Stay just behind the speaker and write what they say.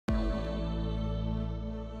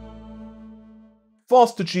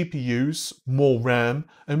Faster GPUs, more RAM,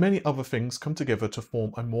 and many other things come together to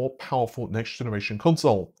form a more powerful next-generation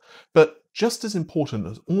console. But just as important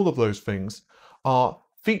as all of those things are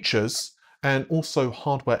features and also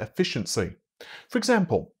hardware efficiency. For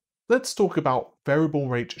example, let's talk about variable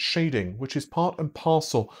rate shading, which is part and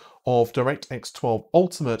parcel of DirectX 12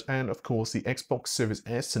 Ultimate and of course the Xbox Series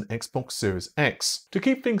S and Xbox Series X. To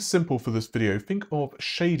keep things simple for this video, think of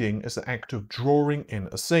shading as the act of drawing in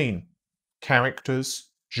a scene. Characters,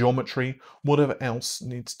 geometry, whatever else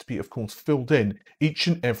needs to be of course filled in each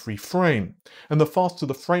and every frame. And the faster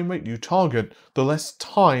the frame rate you target, the less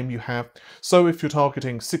time you have. So if you're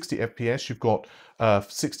targeting 60 FPS, you've got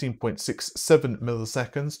 16.67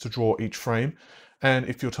 milliseconds to draw each frame. And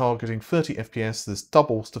if you're targeting 30 FPS, this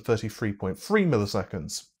doubles to 33.3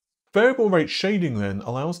 milliseconds. Variable rate shading then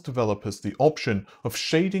allows developers the option of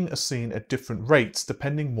shading a scene at different rates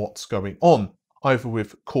depending what's going on, either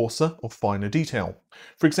with coarser or finer detail.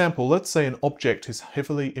 For example, let's say an object is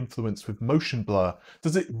heavily influenced with motion blur.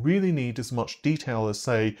 Does it really need as much detail as,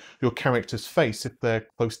 say, your character's face if they're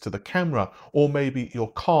close to the camera, or maybe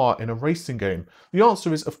your car in a racing game? The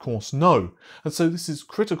answer is, of course, no. And so this is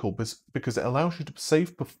critical because it allows you to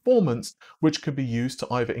save performance, which can be used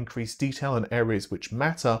to either increase detail in areas which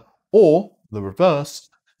matter, or, the reverse,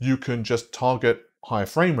 you can just target higher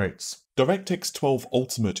frame rates. DirectX 12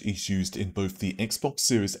 Ultimate is used in both the Xbox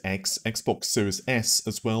Series X, Xbox Series S,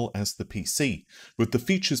 as well as the PC, with the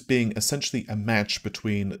features being essentially a match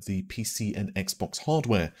between the PC and Xbox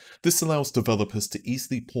hardware. This allows developers to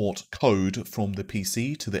easily port code from the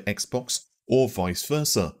PC to the Xbox or vice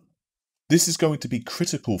versa. This is going to be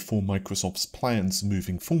critical for Microsoft's plans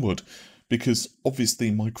moving forward, because obviously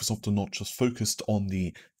Microsoft are not just focused on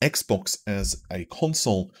the Xbox as a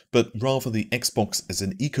console, but rather the Xbox as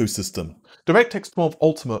an ecosystem. DirectX 12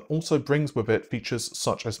 Ultimate also brings with it features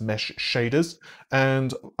such as mesh shaders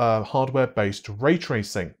and hardware-based ray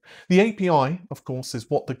tracing. The API, of course, is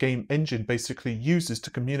what the game engine basically uses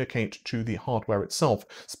to communicate to the hardware itself,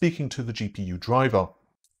 speaking to the GPU driver.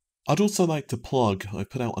 I'd also like to plug, I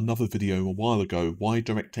put out another video a while ago, why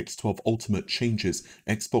DirectX 12 Ultimate changes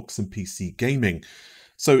Xbox and PC gaming.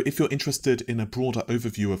 So if you're interested in a broader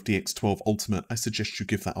overview of DX12 Ultimate, I suggest you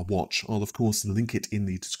give that a watch. I'll of course link it in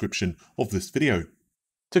the description of this video.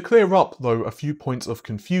 To clear up though a few points of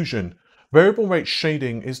confusion, variable rate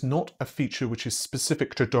shading is not a feature which is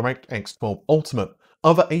specific to DirectX 12 Ultimate.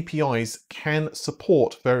 Other APIs can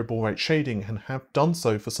support variable rate shading and have done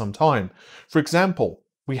so for some time. For example,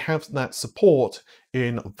 we have that support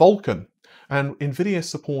in Vulkan, and Nvidia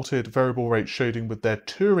supported variable rate shading with their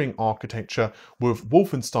Turing architecture. With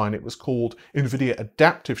Wolfenstein, it was called Nvidia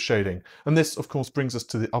Adaptive Shading. And this, of course, brings us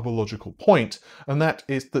to the other logical point, and that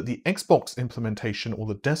is that the Xbox implementation or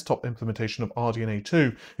the desktop implementation of RDNA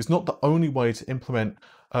 2 is not the only way to implement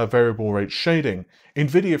variable rate shading.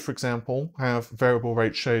 Nvidia, for example, have variable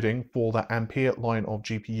rate shading for the Ampere line of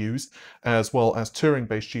GPUs, as well as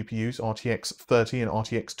Turing-based GPUs, RTX 30 and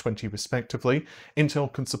RTX 20 respectively.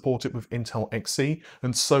 Intel can support it with Intel Xe,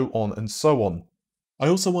 and so on and so on. I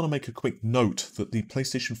also want to make a quick note that the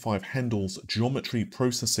PlayStation 5 handles geometry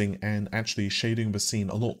processing and actually shading of a scene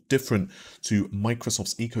a lot different to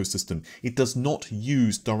Microsoft's ecosystem. It does not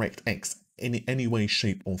use DirectX in any way,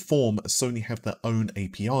 shape or form, as Sony have their own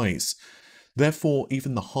APIs. Therefore,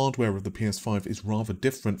 even the hardware of the PS5 is rather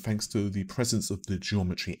different thanks to the presence of the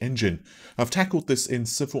geometry engine. I've tackled this in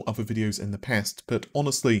several other videos in the past, but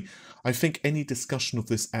honestly, I think any discussion of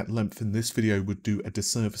this at length in this video would do a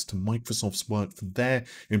disservice to Microsoft's work for their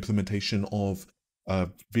implementation of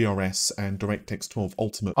VRS and DirectX 12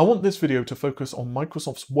 Ultimate. I want this video to focus on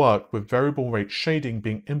Microsoft's work with variable rate shading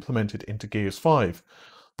being implemented into Gears 5.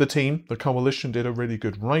 The team, the coalition, did a really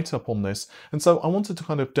good write-up on this, and so I wanted to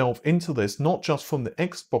kind of delve into this, not just from the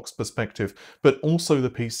Xbox perspective, but also the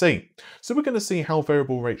PC. So we're going to see how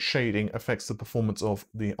variable rate shading affects the performance of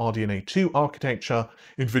the RDNA 2 architecture,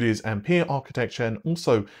 Nvidia's Ampere architecture, and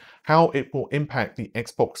also how it will impact the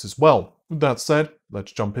Xbox as well. With that said,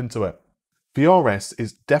 let's jump into it. VRS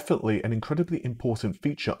is definitely an incredibly important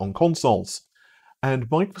feature on consoles,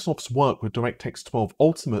 and Microsoft's work with DirectX 12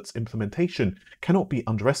 Ultimate's implementation cannot be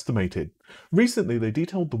underestimated. Recently, they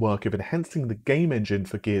detailed the work of enhancing the game engine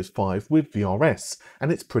for Gears 5 with VRS,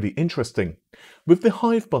 and it's pretty interesting. With the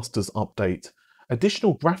Hivebusters update,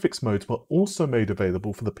 additional graphics modes were also made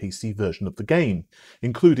available for the PC version of the game,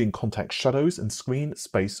 including contact shadows and screen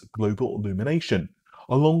space global illumination,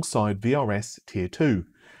 alongside VRS Tier 2.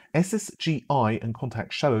 SSGI and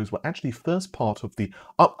contact shadows were actually first part of the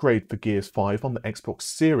upgrade for Gears 5 on the Xbox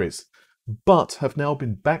Series, but have now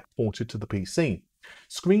been backported to the PC.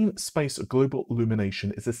 Screen space global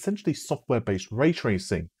illumination is essentially software-based ray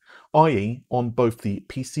tracing, i.e., on both the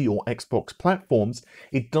PC or Xbox platforms,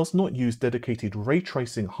 it does not use dedicated ray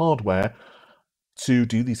tracing hardware to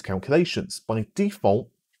do these calculations. By default,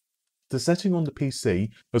 the setting on the PC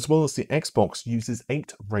as well as the Xbox uses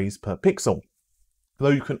 8 rays per pixel, though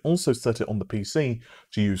you can also set it on the PC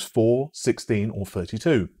to use 4, 16 or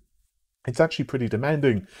 32. It's actually pretty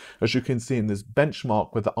demanding, as you can see in this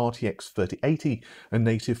benchmark with the RTX 3080 and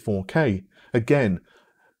native 4K. Again,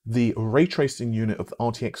 the ray tracing unit of the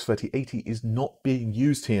RTX 3080 is not being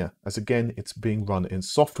used here, as again, it's being run in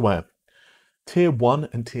software. Tier 1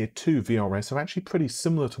 and Tier 2 VRS are actually pretty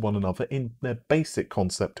similar to one another in their basic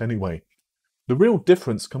concept anyway. The real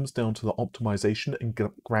difference comes down to the optimization and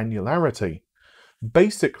granularity.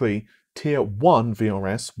 Basically, Tier 1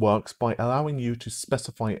 VRS works by allowing you to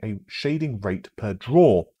specify a shading rate per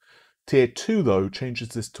draw. Tier 2, though, changes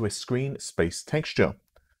this to a screen space texture.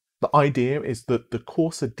 The idea is that the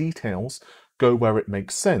coarser details go where it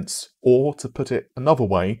makes sense, or to put it another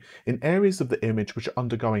way, in areas of the image which are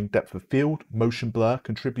undergoing depth of field, motion blur,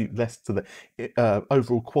 contribute less to the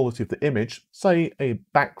overall quality of the image, say a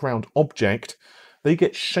background object, they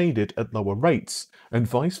get shaded at lower rates, and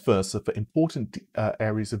vice versa for important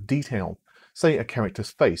areas of detail, say a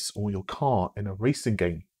character's face or your car in a racing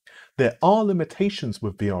game. There are limitations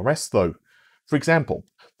with VRS though. For example,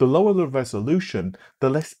 the lower the resolution, the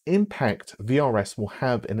less impact VRS will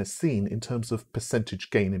have in a scene in terms of percentage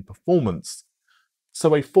gain in performance.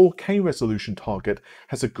 So a 4K resolution target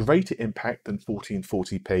has a greater impact than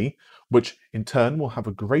 1440p, which in turn will have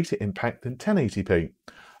a greater impact than 1080p.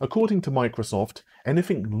 According to Microsoft,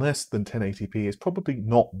 anything less than 1080p is probably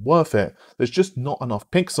not worth it. There's just not enough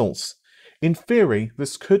pixels. In theory,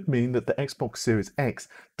 this could mean that the Xbox Series X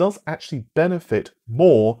does actually benefit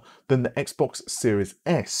more than the Xbox Series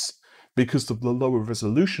S because of the lower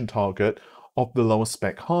resolution target of the lower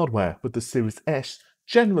spec hardware, with the Series S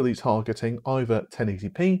generally targeting either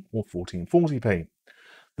 1080p or 1440p.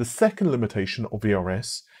 The second limitation of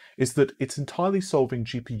VRS is that it's entirely solving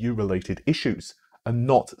GPU-related issues and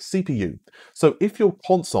not CPU. So if your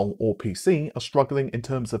console or PC are struggling in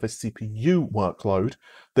terms of a CPU workload,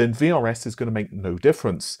 then VRS is going to make no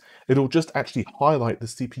difference. It'll just actually highlight the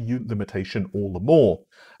CPU limitation all the more,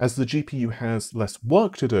 as the GPU has less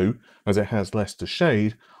work to do, as it has less to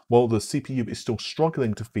shade, while the CPU is still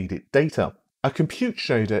struggling to feed it data. A compute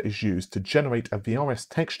shader is used to generate a VRS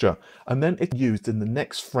texture, and then it's used in the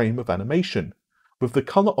next frame of animation, with the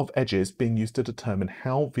color of edges being used to determine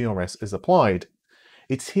how VRS is applied.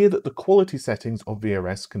 It's here that the quality settings of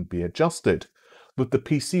VRS can be adjusted. With the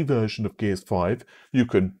PC version of Gears 5, you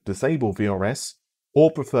can disable VRS,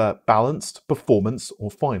 or prefer balanced, performance,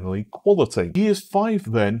 or finally quality. Gears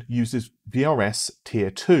 5 then uses VRS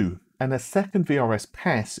Tier 2, and a second VRS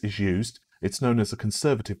pass is used, it's known as a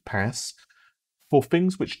conservative pass, for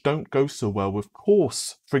things which don't go so well with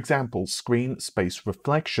coarse, for example, screen space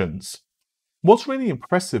reflections. What's really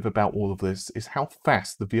impressive about all of this is how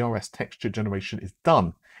fast the VRS texture generation is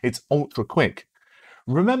done. It's ultra quick.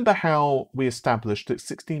 Remember how we established that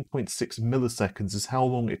 16.6 milliseconds is how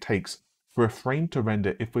long it takes for a frame to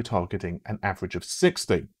render if we're targeting an average of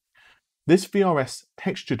 60. This VRS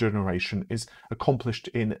texture generation is accomplished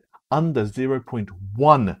in under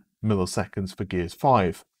 0.1 milliseconds for Gears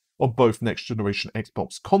 5, on both next-generation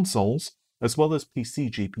Xbox consoles, as well as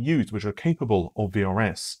PC GPUs which are capable of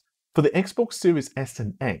VRS. For the Xbox Series S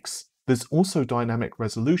and X, there's also dynamic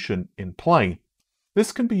resolution in play.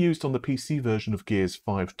 This can be used on the PC version of Gears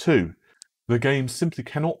 5 too. The game simply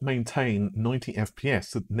cannot maintain 90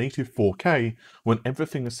 FPS at native 4K when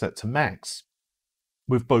everything is set to max,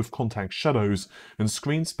 with both contact shadows and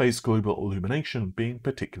screen space global illumination being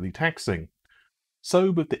particularly taxing.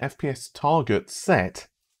 So with the FPS target set,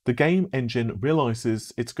 the game engine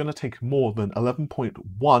realizes it's going to take more than 11.1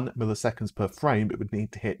 milliseconds per frame it would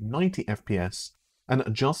need to hit 90 FPS and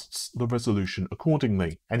adjusts the resolution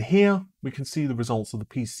accordingly. And here we can see the results of the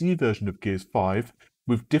PC version of Gears 5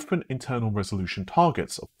 with different internal resolution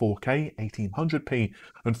targets of 4K, 1800p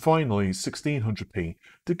and finally 1600p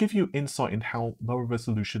to give you insight in how lower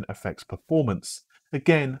resolution affects performance.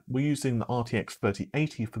 Again, we're using the RTX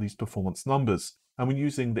 3080 for these performance numbers, and we're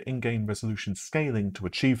using the in-game resolution scaling to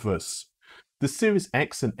achieve this. The Series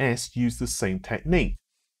X and S use the same technique,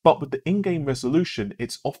 but with the in-game resolution,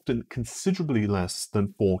 it's often considerably less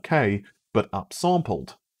than 4K, but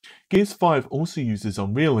upsampled. Gears 5 also uses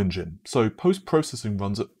Unreal Engine, so post-processing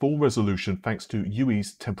runs at full resolution thanks to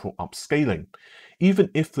UE's temporal upscaling,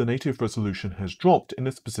 even if the native resolution has dropped in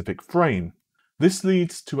a specific frame. This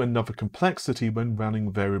leads to another complexity when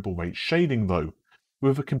running variable rate shading though.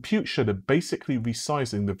 with a compute shader basically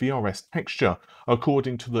resizing the VRS texture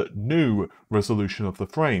according to the new resolution of the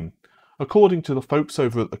frame. According to the folks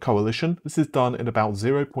over at the Coalition, this is done in about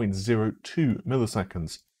 0.02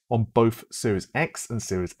 milliseconds on both Series X and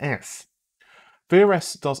Series S.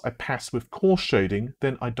 VRS does a pass with coarse shading,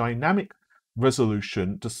 then a dynamic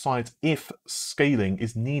resolution decides if scaling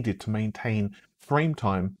is needed to maintain frame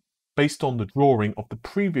time based on the drawing of the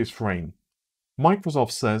previous frame.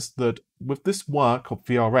 Microsoft says that with this work of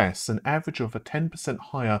VRS, an average of a 10%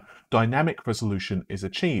 higher dynamic resolution is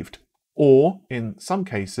achieved, or in some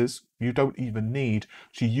cases, you don't even need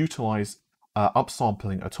to utilize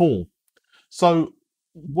upsampling at all. So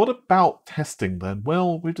what about testing then?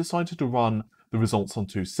 Well, we've decided to run the results on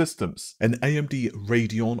two systems. An AMD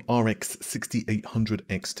Radeon RX 6800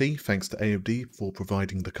 XT, thanks to AMD for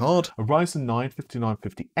providing the card. A Ryzen 9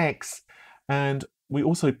 5950X, and we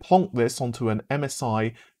also plonked this onto an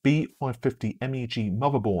MSI B550 MEG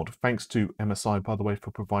motherboard, thanks to MSI, by the way,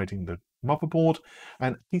 for providing the motherboard,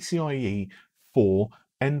 and PCIe 4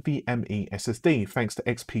 NVMe SSD, thanks to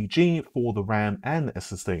XPG for the RAM and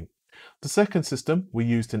SSD. The second system, we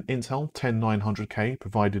used an Intel 10900K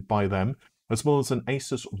provided by them, as well as an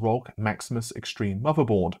Asus ROG Maximus Extreme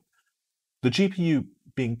motherboard. The GPU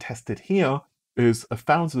being tested here is a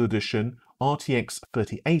Founders Edition RTX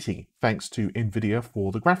 3080, thanks to Nvidia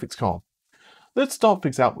for the graphics card. Let's start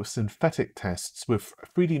things out with synthetic tests with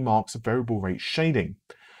 3D Mark's variable rate shading.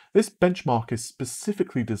 This benchmark is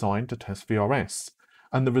specifically designed to test VRS,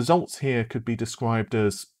 and the results here could be described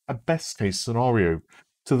as a best case scenario,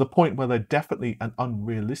 to the point where they're definitely an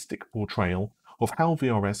unrealistic portrayal of how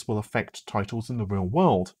VRS will affect titles in the real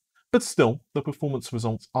world, but still, the performance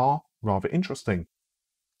results are rather interesting.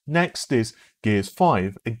 Next is Gears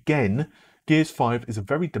 5. Again, Gears 5 is a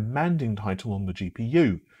very demanding title on the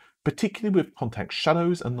GPU, particularly with context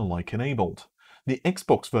shadows and the like enabled. The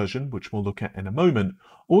Xbox version, which we'll look at in a moment,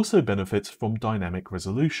 also benefits from dynamic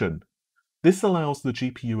resolution. This allows the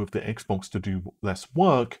GPU of the Xbox to do less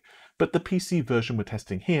work, but the PC version we're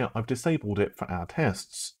testing here, I've disabled it for our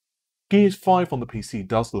tests. Gears 5 on the PC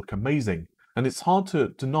does look amazing, and it's hard to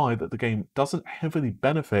deny that the game doesn't heavily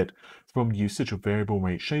benefit from usage of variable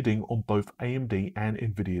rate shading on both AMD and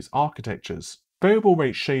Nvidia's architectures. Variable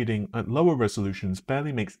rate shading at lower resolutions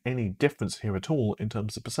barely makes any difference here at all in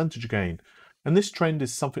terms of percentage gain, and this trend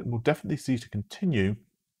is something we'll definitely see to continue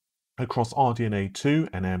across RDNA 2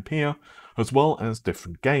 and Ampere, as well as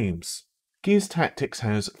different games. Gears Tactics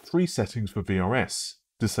has three settings for VRS: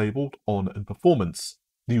 disabled, on, and performance.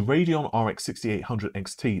 The Radeon RX 6800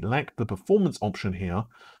 XT lacked the performance option here,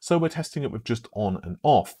 so we're testing it with just on and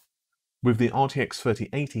off, with the RTX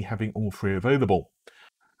 3080 having all three available.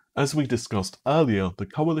 As we discussed earlier, the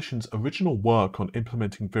Coalition's original work on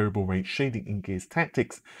implementing variable rate shading in Gears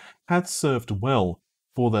Tactics had served well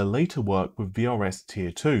for their later work with VRS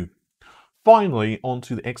Tier 2. Finally,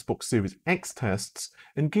 onto the Xbox Series X tests,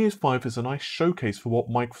 and Gears 5 is a nice showcase for what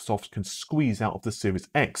Microsoft can squeeze out of the Series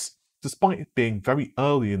X, despite it being very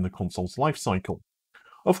early in the console's lifecycle.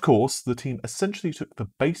 Of course, the team essentially took the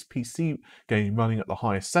base PC game running at the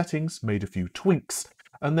highest settings, made a few tweaks,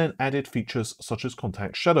 and then added features such as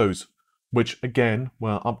contact shadows, which again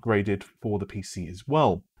were upgraded for the PC as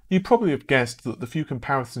well. You probably have guessed that the few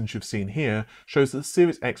comparisons you've seen here shows that the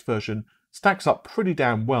Series X version stacks up pretty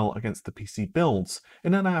damn well against the PC builds.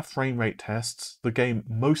 In our frame rate tests, the game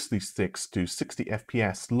mostly sticks to 60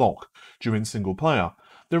 FPS lock during single player.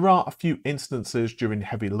 There are a few instances during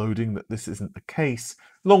heavy loading that this isn't the case.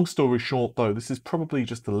 Long story short though, this is probably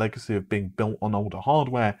just the legacy of being built on older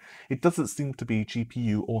hardware. It doesn't seem to be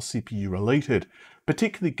GPU or CPU related,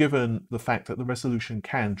 particularly given the fact that the resolution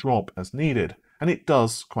can drop as needed, and it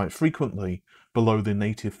does quite frequently below the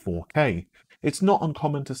native 4K. It's not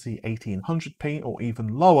uncommon to see 1800p or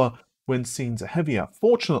even lower when scenes are heavier.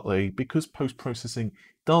 Fortunately, because post-processing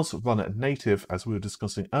does run at native, as we were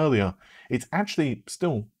discussing earlier, it's actually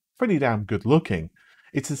still pretty damn good looking.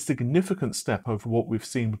 It's a significant step over what we've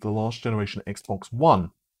seen with the last generation Xbox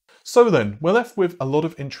One. So then, we're left with a lot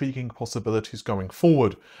of intriguing possibilities going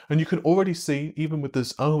forward, and you can already see, even with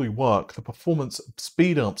this early work, the performance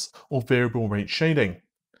speed-ups of variable rate shading.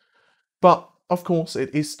 But of course,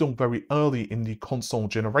 it is still very early in the console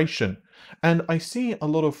generation, and I see a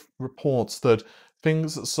lot of reports that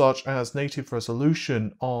things such as native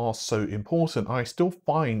resolution are so important. I still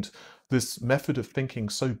find this method of thinking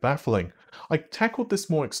so baffling. I tackled this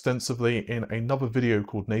more extensively in another video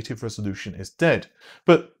called Native Resolution is Dead,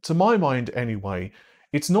 but to my mind anyway,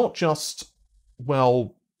 it's not just,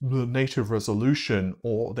 well, the native resolution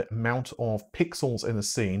or the amount of pixels in a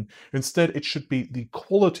scene. Instead, it should be the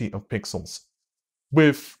quality of pixels.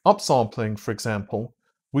 With upsampling, for example,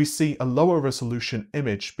 we see a lower resolution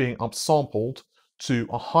image being upsampled to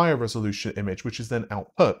a higher resolution image, which is then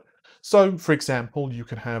output. So, for example, you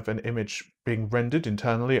can have an image being rendered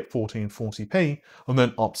internally at 1440p and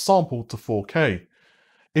then upsampled to 4K.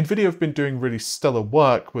 Nvidia have been doing really stellar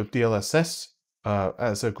work with DLSS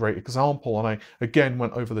as a great example, and I again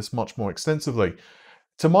went over this much more extensively.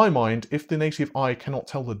 To my mind, if the native eye cannot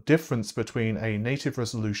tell the difference between a native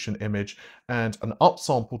resolution image and an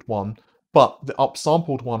upsampled one, but the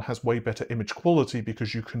upsampled one has way better image quality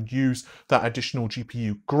because you can use that additional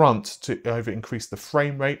GPU grunt to either increase the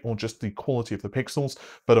frame rate or just the quality of the pixels,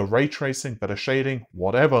 better ray tracing, better shading,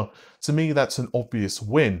 whatever. To me, that's an obvious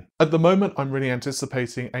win. At the moment, I'm really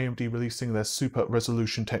anticipating AMD releasing their super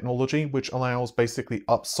resolution technology, which allows basically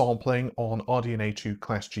upsampling on RDNA 2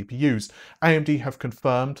 class GPUs. AMD have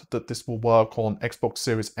confirmed that this will work on Xbox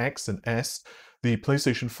Series X and S, the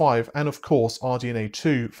PlayStation 5, and of course RDNA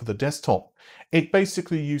 2 for the desktop. It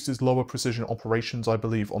basically uses lower precision operations, I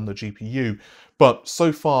believe, on the GPU, but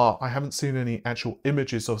so far I haven't seen any actual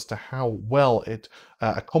images as to how well it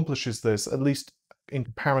accomplishes this, at least in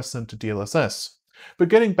comparison to DLSS. But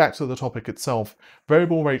getting back to the topic itself,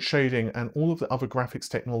 variable rate shading and all of the other graphics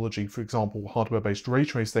technology, for example hardware-based ray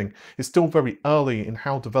tracing, is still very early in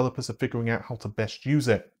how developers are figuring out how to best use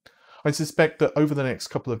it. I suspect that over the next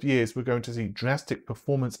couple of years we're going to see drastic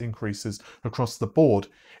performance increases across the board,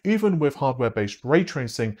 even with hardware-based ray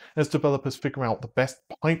tracing, as developers figure out the best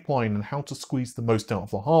pipeline and how to squeeze the most out of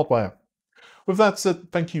the hardware. With that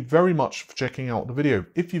said, thank you very much for checking out the video.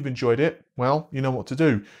 If you've enjoyed it, well, you know what to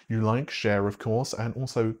do. You like, share, of course, and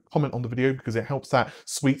also comment on the video because it helps that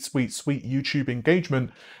sweet, sweet, sweet YouTube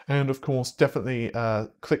engagement. And of course, definitely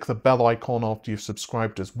click the bell icon after you've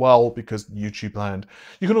subscribed as well because YouTube land.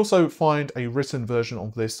 You can also find a written version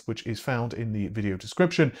of this, which is found in the video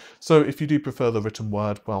description. So if you do prefer the written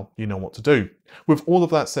word, well, you know what to do. With all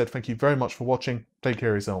of that said, thank you very much for watching. Take care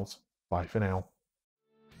of yourselves. Bye for now.